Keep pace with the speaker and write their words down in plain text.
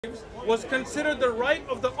was considered the right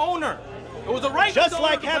of the owner. It was the right just of the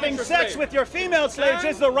owner like having to sex with your female slaves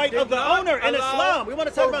is the right of the owner in Islam. We want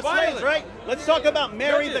to talk about slaves, right? Let's talk about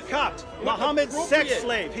Mary the Copt, Muhammad's sex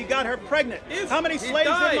slave. He got her pregnant. How many slaves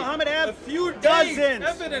did Muhammad have? A few dozens.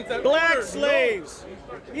 That black slaves.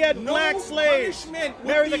 He had black slaves.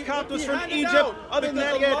 Mary the Copt was from Egypt. Other than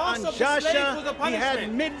that, he had Anjasha. He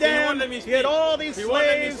had Middam. He had all these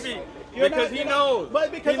slaves. Because he knows.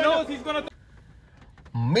 He knows he's going to.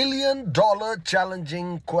 $1 million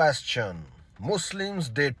challenging question. Muslims,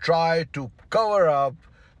 they try to cover up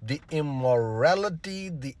the immorality,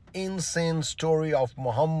 the insane story of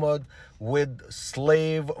Muhammad with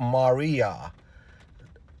slave Maria.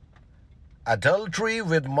 Adultery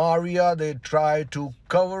with Maria, they try to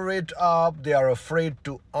cover it up. They are afraid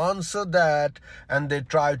to answer that, and they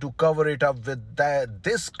try to cover it up with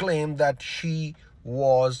this claim that she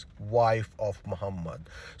was wife of Muhammad.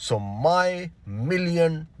 So my $1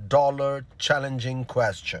 million challenging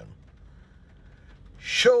question: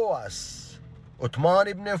 show us, Uthman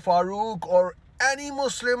ibn Farooq or any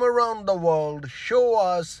Muslim around the world, show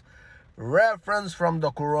us reference from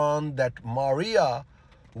the Quran that Maria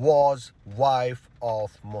was wife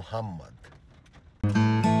of Muhammad.